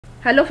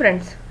Hello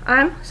friends, I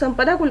am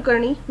Sampada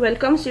Kulkarni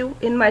welcomes you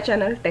in my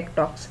channel Tech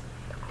Talks.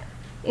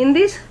 In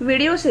this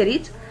video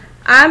series,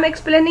 I am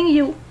explaining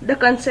you the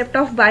concept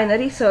of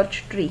binary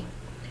search tree.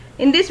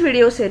 In this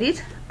video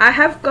series, I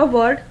have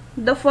covered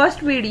the first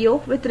video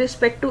with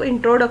respect to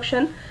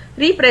introduction,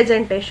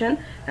 representation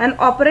and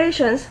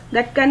operations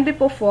that can be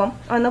performed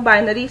on a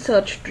binary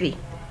search tree.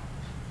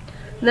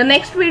 The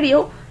next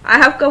video, I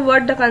have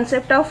covered the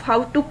concept of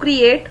how to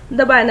create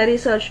the binary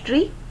search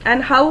tree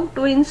and how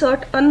to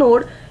insert a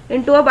node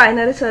into a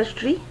binary search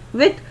tree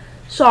with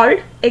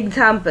solved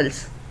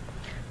examples.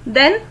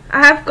 Then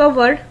I have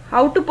covered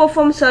how to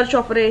perform search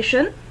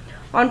operation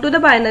onto the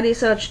binary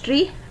search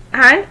tree,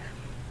 and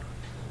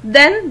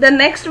then the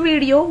next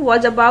video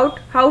was about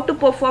how to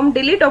perform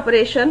delete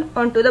operation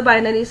onto the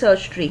binary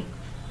search tree.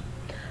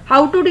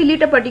 How to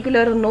delete a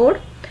particular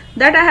node,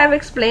 that I have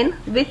explained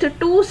with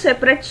two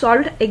separate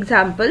solved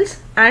examples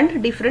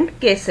and different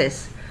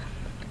cases.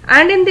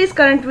 And in this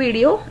current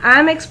video, I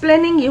am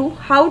explaining you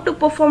how to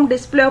perform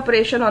display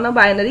operation on a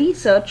binary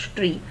search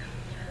tree.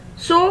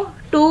 So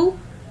to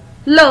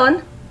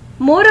learn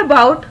more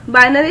about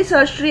binary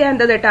search tree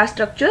and the data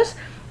structures,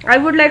 I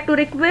would like to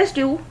request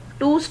you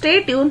to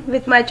stay tuned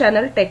with my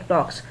channel Tech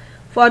Talks.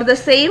 For the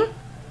same,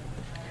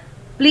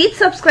 please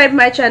subscribe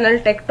my channel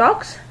Tech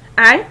Talks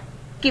and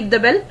keep the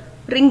bell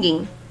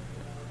ringing.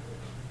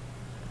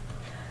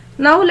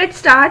 Now let's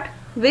start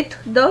with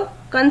the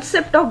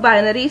concept of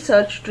binary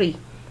search tree.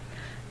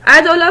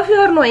 As all of you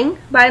are knowing,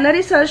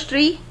 binary search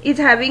tree is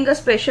having a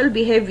special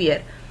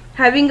behavior,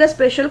 having a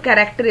special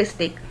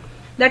characteristic.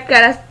 That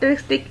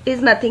characteristic is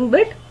nothing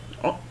but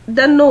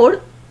the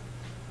node,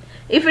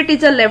 if it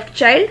is a left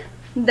child,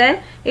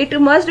 then it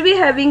must be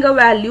having a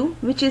value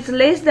which is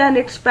less than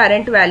its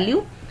parent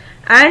value,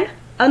 and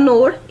a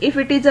node, if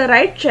it is a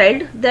right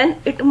child,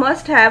 then it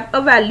must have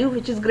a value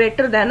which is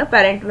greater than a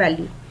parent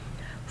value.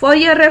 For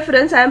your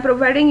reference, I am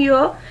providing you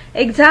an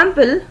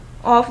example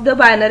of the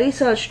binary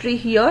search tree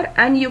here,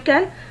 and you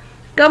can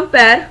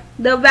compare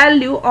the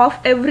value of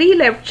every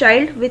left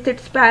child with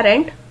its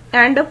parent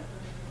and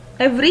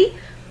every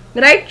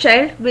right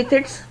child with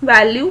its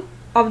value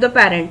of the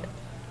parent,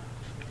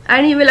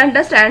 and you will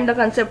understand the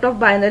concept of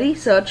binary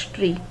search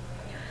tree.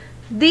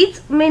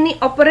 These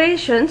many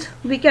operations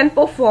we can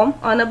perform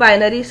on a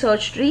binary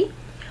search tree.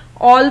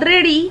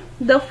 Already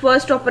the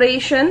first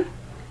operation,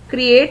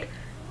 create,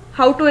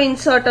 how to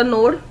insert a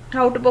node,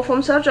 how to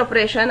perform search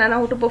operation and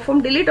how to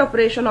perform delete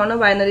operation on a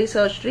binary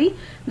search tree,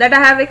 that I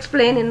have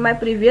explained in my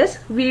previous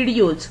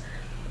videos.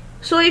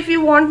 So if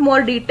you want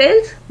more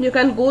details, you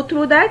can go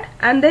through that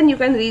and then you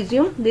can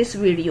resume this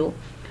video.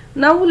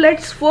 Now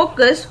let's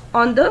focus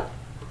on the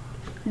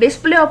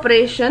display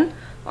operation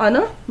on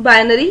a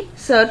binary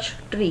search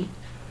tree.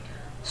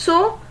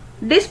 So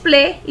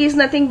display is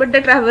nothing but the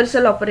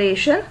traversal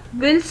operation.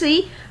 We'll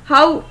see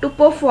how to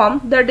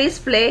perform the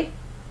display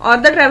or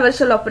the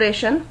traversal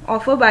operation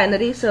of a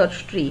binary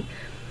search tree.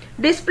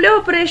 Display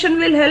operation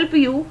will help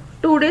you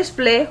to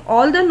display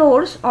all the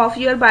nodes of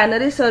your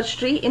binary search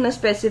tree in a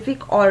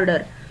specific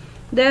order.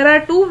 There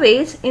are two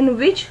ways in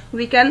which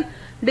we can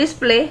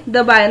display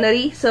the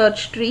binary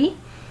search tree.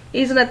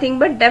 Is nothing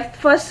but depth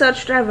first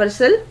search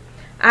traversal,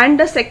 and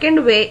the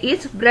second way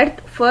is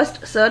breadth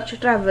first search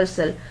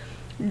traversal.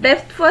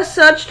 Depth first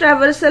search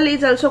traversal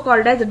is also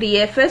called as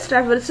DFS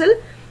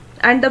traversal,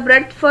 and the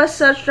breadth first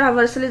search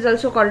traversal is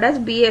also called as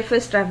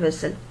BFS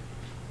traversal.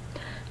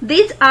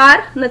 These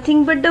are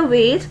nothing but the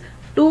ways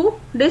to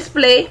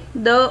display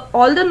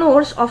all the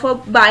nodes of a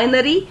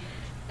binary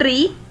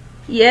tree.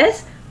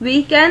 Yes,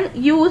 we can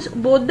use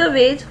both the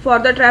ways for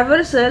the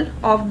traversal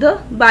of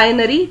the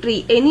binary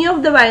tree. Any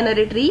of the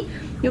binary tree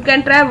you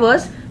can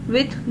traverse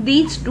with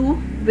these two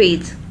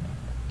ways.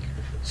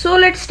 So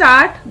let's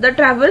start the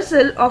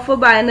traversal of a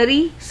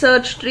binary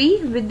search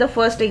tree with the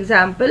first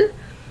example.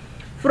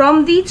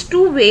 From these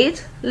two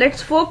ways,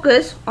 let's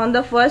focus on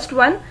the first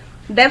one,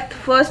 depth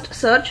first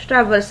search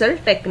traversal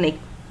technique.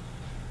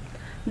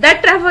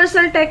 That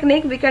traversal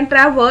technique, we can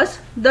traverse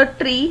the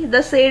tree,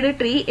 the said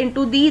tree,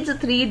 into these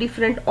three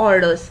different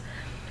orders,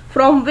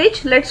 from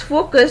which let's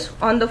focus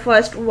on the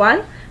first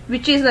one,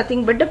 which is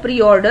nothing but the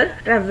pre-order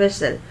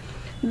traversal.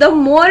 The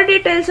more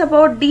details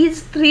about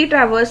these three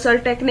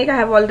traversal technique I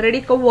have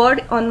already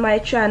covered on my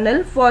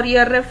channel. For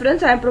your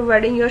reference, I am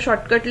providing you a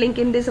shortcut link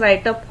in this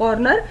right up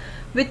corner,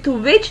 with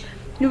which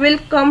you will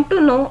come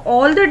to know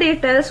all the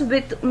details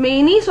with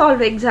many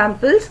solved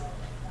examples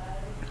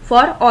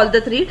for all the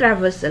three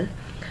traversal.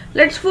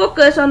 Let's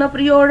focus on a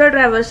pre-order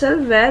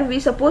traversal where we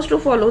supposed to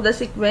follow the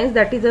sequence,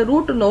 that is a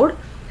root node,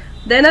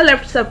 then a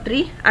left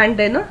subtree and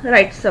then a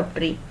right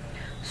subtree.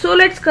 So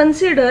let's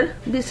consider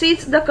this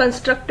is the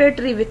constructed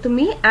tree with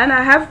me, and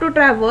I have to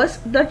traverse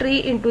the tree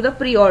into the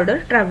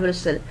pre-order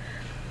traversal.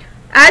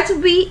 As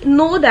we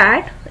know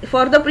that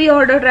for the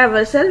pre-order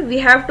traversal, we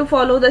have to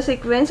follow the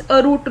sequence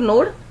a root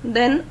node,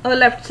 then a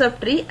left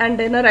subtree and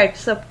then a right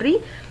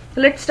subtree.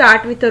 Let's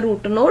start with a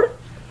root node.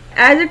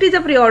 As it is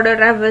a pre-order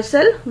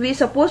traversal, we are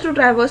supposed to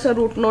traverse a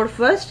root node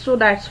first, so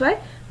that's why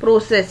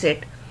process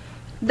it.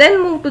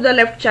 Then move to the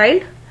left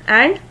child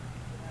and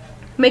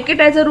make it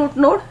as a root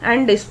node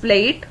and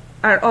display it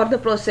or the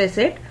process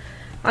it.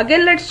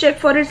 Again let's check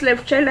for its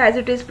left child as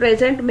it is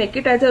present, make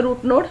it as a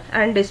root node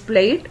and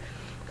display it.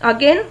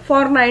 Again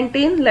for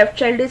 19 left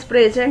child is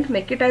present,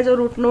 make it as a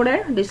root node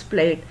and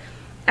display it.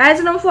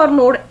 As now for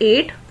node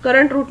 8,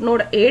 current root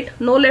node 8,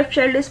 no left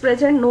child is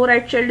present, no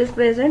right child is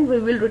present, we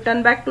will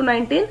return back to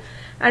 19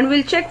 and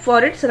we'll check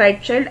for its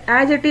right child.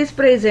 As it is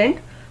present,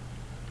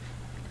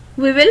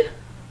 we will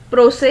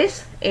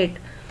process it.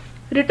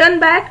 Return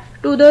back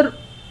to the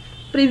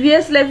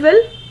previous level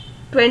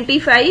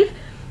 25.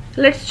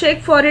 Let's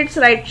check for its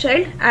right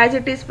child. As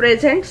it is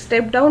present,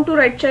 step down to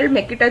right child,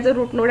 make it as a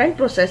root node and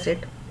process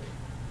it.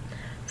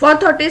 For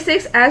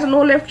 36, as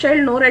no left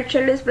child, no right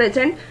child is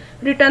present,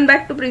 return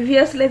back to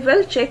previous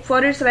level, check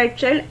for its right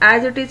child.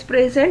 As it is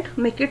present,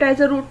 make it as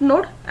a root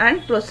node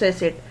and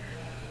process it.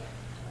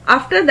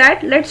 After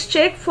that, let's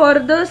check for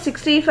the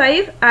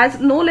 65. As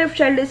no left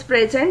child is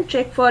present,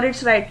 check for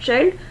its right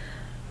child.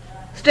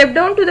 Step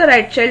down to the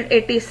right child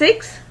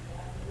 86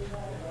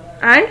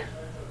 and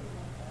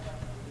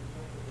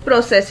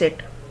process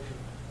it.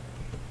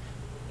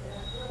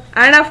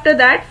 And after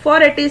that,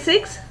 for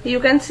 86, you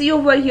can see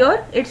over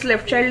here its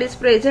left child is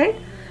present.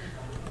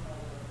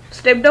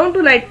 Step down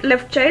to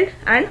left child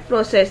and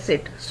process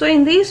it. So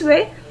in this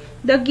way,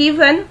 the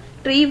given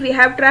tree we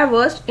have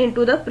traversed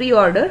into the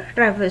pre-order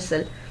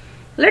traversal.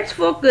 Let's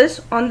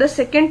focus on the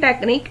second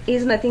technique,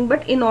 is nothing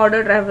but in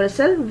order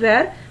traversal,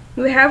 where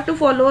we have to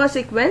follow a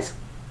sequence.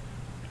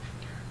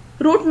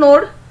 Root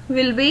node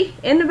will be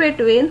in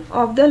between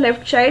of the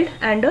left child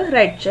and the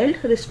right child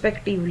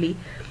respectively.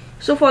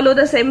 So follow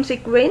the same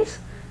sequence.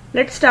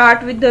 Let's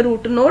start with the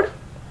root node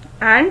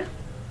and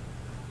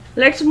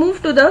let's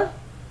move to the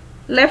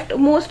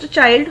leftmost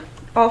child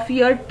of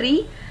your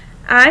tree.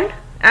 And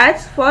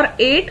as for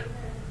 8,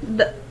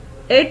 the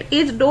 8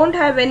 is don't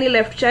have any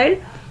left child,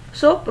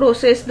 so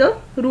process the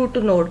root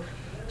node.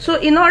 So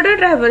in order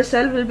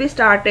traversal will be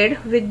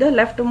started with the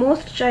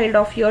leftmost child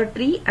of your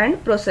tree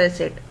and process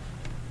it.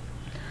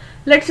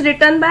 Let's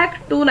return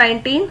back to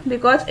 19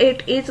 because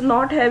it is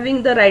not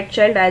having the right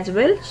child as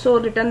well. So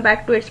return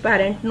back to its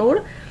parent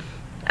node,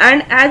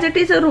 and as it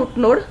is a root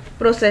node,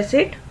 process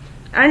it.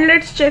 And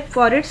let's check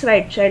for its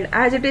right child.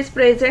 As it is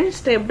present,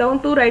 step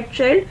down to right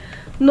child.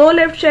 No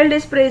left child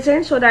is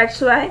present, so that's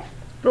why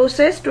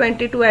process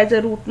 22 as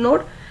a root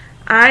node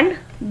and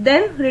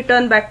then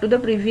return back to the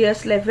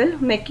previous level,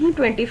 making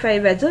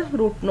 25 as a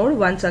root node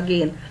once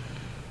again.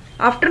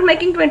 After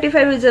making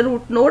 25 as a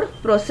root node,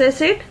 process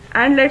it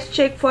and let's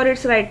check for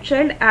its right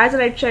child. As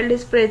right child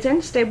is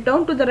present, step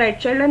down to the right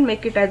child and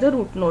make it as a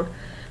root node.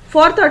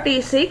 For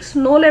 36,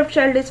 no left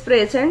child is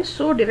present,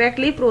 so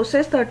directly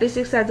process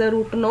 36 as a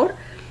root node.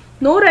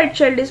 No right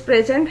child is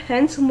present,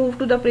 hence move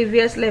to the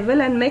previous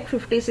level and make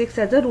 56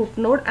 as a root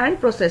node and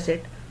process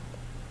it.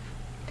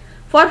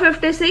 For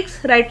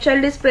 56, right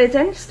child is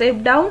present,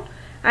 step down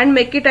and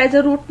make it as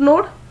a root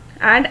node.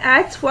 And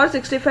as for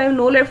 65,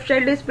 no left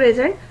child is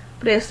present,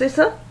 process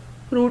a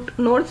root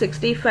node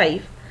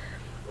 65.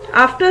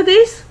 After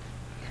this,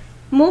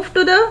 move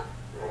to the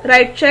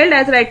right child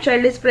as right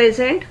child is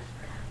present.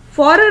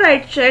 For a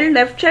right child,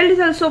 left child is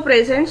also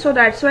present, so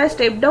that's why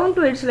step down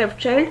to its left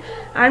child.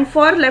 And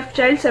for left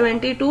child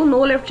 72,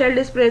 no left child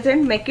is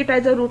present, make it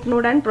as a root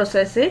node and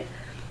process it.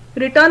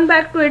 Return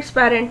back to its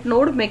parent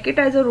node, make it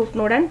as a root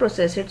node and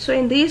process it. So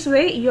in this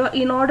way, your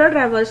in order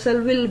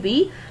traversal will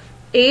be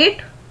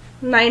 8,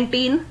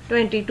 19,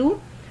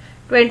 22,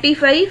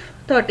 25,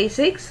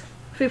 36,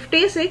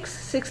 56,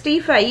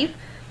 65,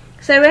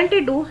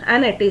 72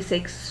 and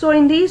 86. So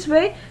in this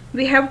way,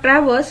 we have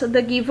traversed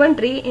the given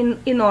tree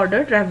in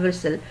order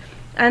traversal.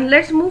 And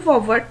let's move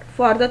forward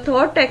for the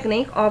third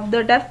technique of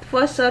the depth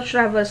first search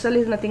traversal,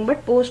 is nothing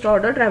but post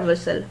order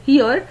traversal.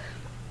 Here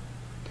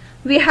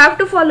we have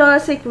to follow a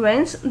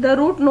sequence. The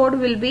root node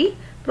will be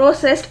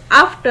processed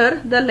after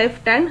the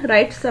left and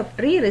right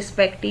subtree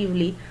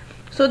respectively.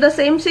 So the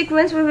same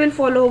sequence we will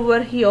follow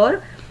over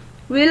here.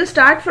 We will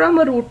start from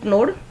a root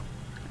node,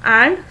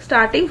 and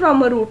starting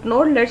from a root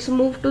node, let's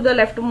move to the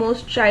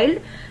leftmost child,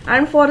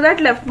 and for that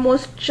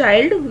leftmost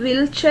child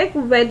we'll check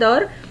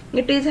whether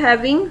it is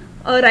having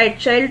a right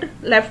child,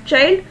 left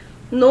child,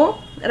 no,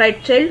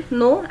 right child,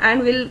 no,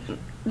 and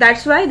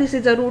that's why this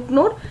is a root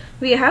node,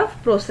 we have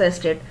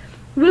processed it.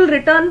 We'll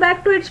return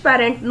back to its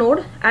parent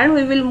node and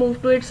we will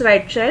move to its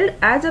right child.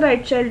 As a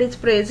right child is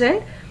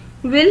present,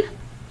 we'll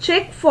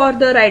check for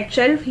the right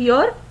child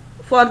here.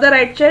 For the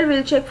right child,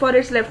 we'll check for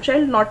its left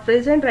child, not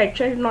present, right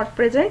child not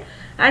present,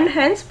 and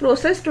hence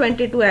process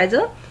 22 as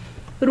a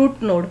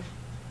root node.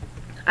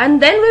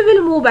 And then we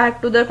will move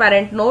back to the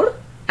parent node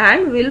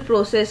and we'll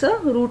process a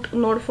root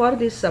node for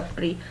this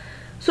subtree.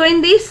 So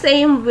in this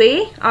same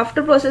way,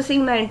 after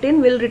processing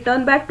 19, we'll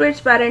return back to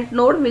its parent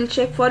node, we'll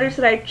check for its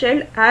right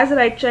child. As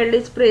right child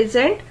is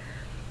present,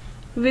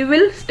 we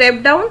will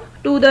step down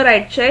to the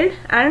right child,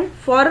 and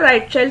for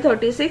right child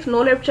 36,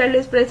 no left child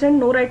is present,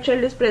 no right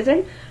child is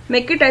present,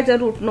 make it as a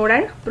root node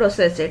and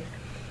process it.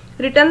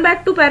 Return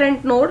back to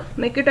parent node,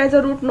 make it as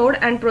a root node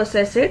and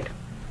process it.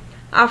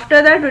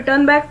 After that,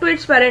 return back to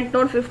its parent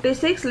node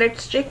 56.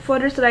 Let's check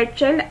for its right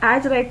child.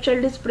 As right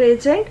child is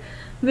present,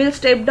 we'll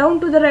step down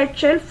to the right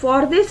child.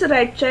 For this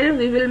right child,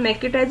 we will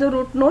make it as a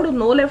root node.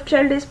 No left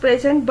child is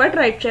present, but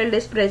right child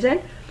is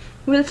present.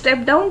 We'll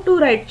step down to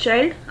right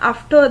child.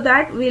 After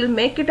that, we'll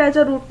make it as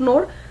a root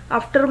node.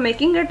 After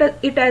making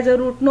it as a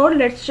root node,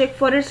 let's check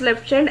for its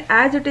left child.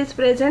 As it is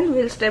present,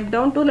 we'll step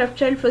down to left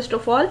child first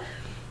of all.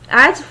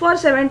 As for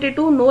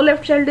 72, no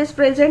left child is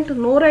present,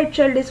 no right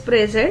child is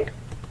present.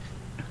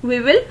 We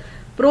will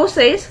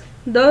process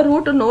the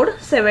root node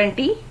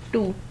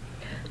 72.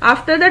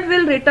 After that,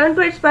 we'll return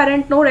to its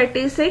parent node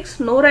 86.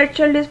 No right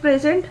child is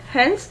present,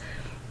 hence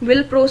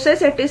we'll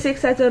process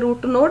 86 as a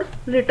root node.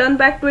 Return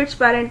back to its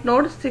parent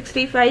node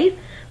 65.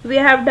 We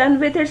have done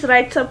with its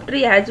right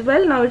subtree as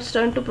well. Now it's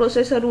turn to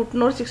process a root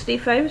node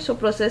 65, so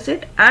process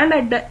it, and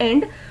at the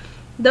end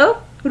the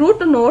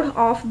root node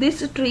of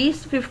this tree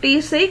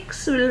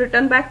 56 will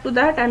return back to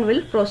that and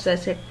will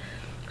process it.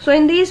 So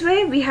in this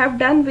way we have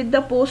done with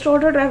the post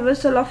order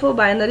traversal of a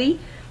binary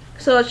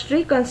search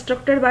tree,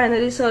 constructed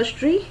binary search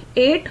tree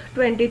 8,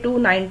 22,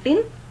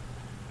 19,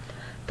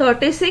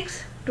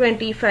 36,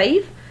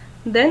 25,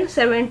 then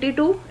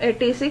 72,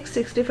 86,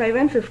 65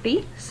 and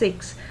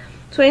 56.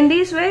 So in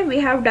this way we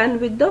have done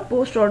with the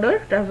post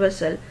order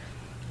traversal.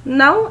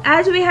 Now,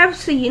 as we have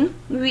seen,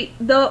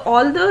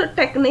 all the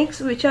techniques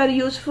which are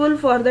useful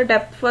for the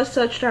depth first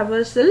search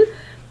traversal.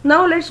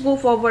 Now let's go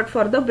forward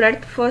for the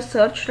breadth first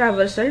search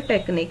traversal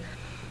technique.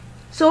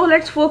 So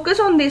let's focus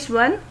on this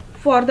one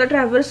for the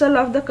traversal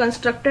of the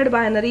constructed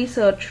binary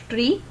search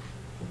tree.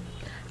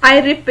 I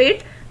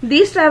repeat,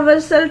 this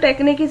traversal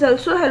technique is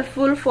also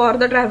helpful for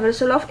the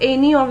traversal of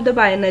any of the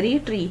binary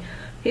tree.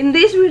 In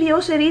this video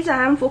series,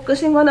 I am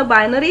focusing on a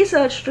binary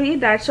search tree.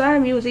 That's why I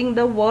am using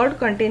the word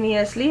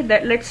continuously,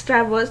 that let's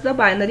traverse the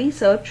binary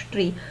search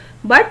tree.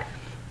 But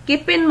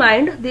keep in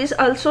mind, this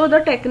also the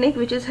technique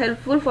which is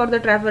helpful for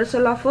the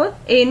traversal of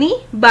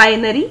any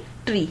binary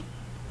tree.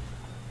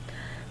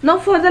 Now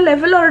for the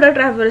level order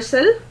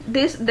traversal,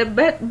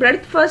 the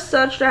breadth first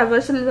search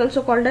traversal is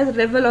also called as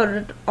level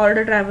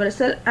order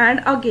traversal,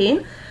 and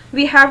again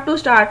we have to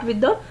start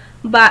with the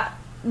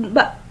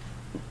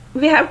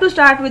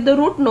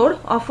root node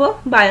of a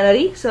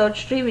binary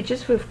search tree, which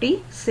is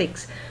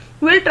 56.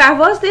 We'll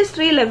traverse this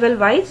tree level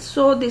wise.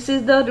 So this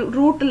is the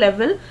root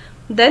level,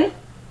 then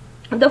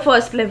the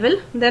first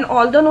level, then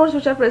all the nodes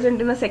which are present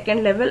in a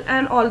second level,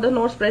 and all the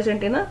nodes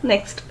present in a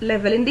next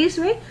level. In this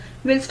way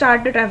we'll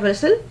start the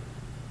traversal.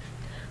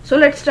 So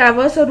let's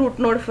traverse a root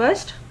node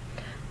first,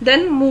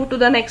 then move to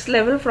the next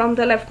level from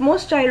the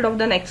leftmost child of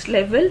the next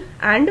level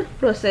and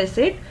process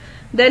it,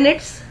 then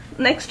its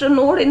next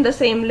node in the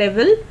same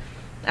level,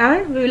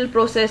 and we will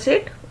process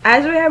it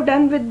as we have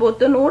done with both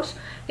the nodes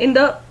in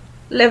the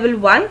level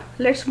 1.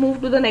 Let's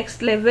move to the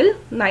next level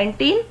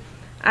 19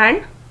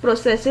 and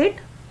process it,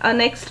 a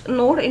next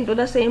node into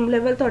the same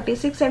level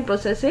 36 and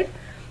process it,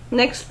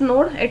 next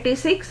node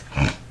 86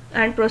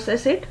 and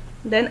process it,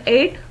 then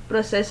 8,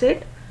 process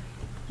it,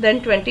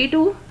 then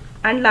 22,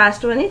 and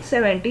last one is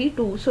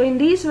 72. So in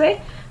this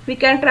way we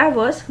can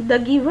traverse the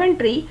given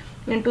tree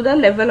into the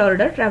level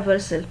order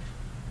traversal.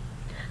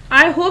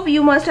 I hope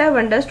you must have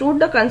understood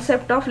the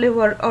concept of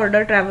level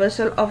order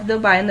traversal of the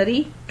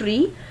binary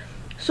tree.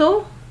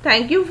 So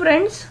thank you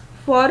friends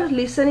for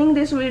listening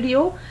this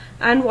video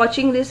and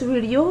watching this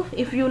video.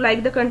 If you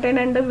like the content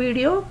and the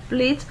video,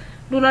 please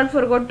do not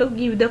forget to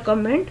give the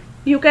comment.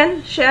 You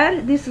can share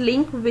this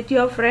link with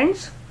your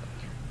friends.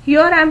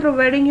 Here I am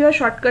providing you a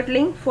shortcut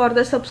link for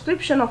the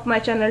subscription of my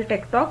channel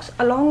Tech Talks,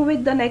 along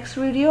with the next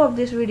video of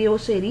this video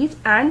series,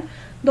 and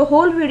the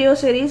whole video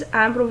series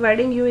I am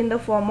providing you in the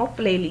form of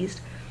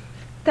playlist.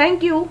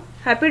 Thank you.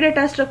 Happy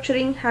data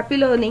structuring, happy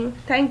learning.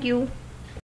 Thank you.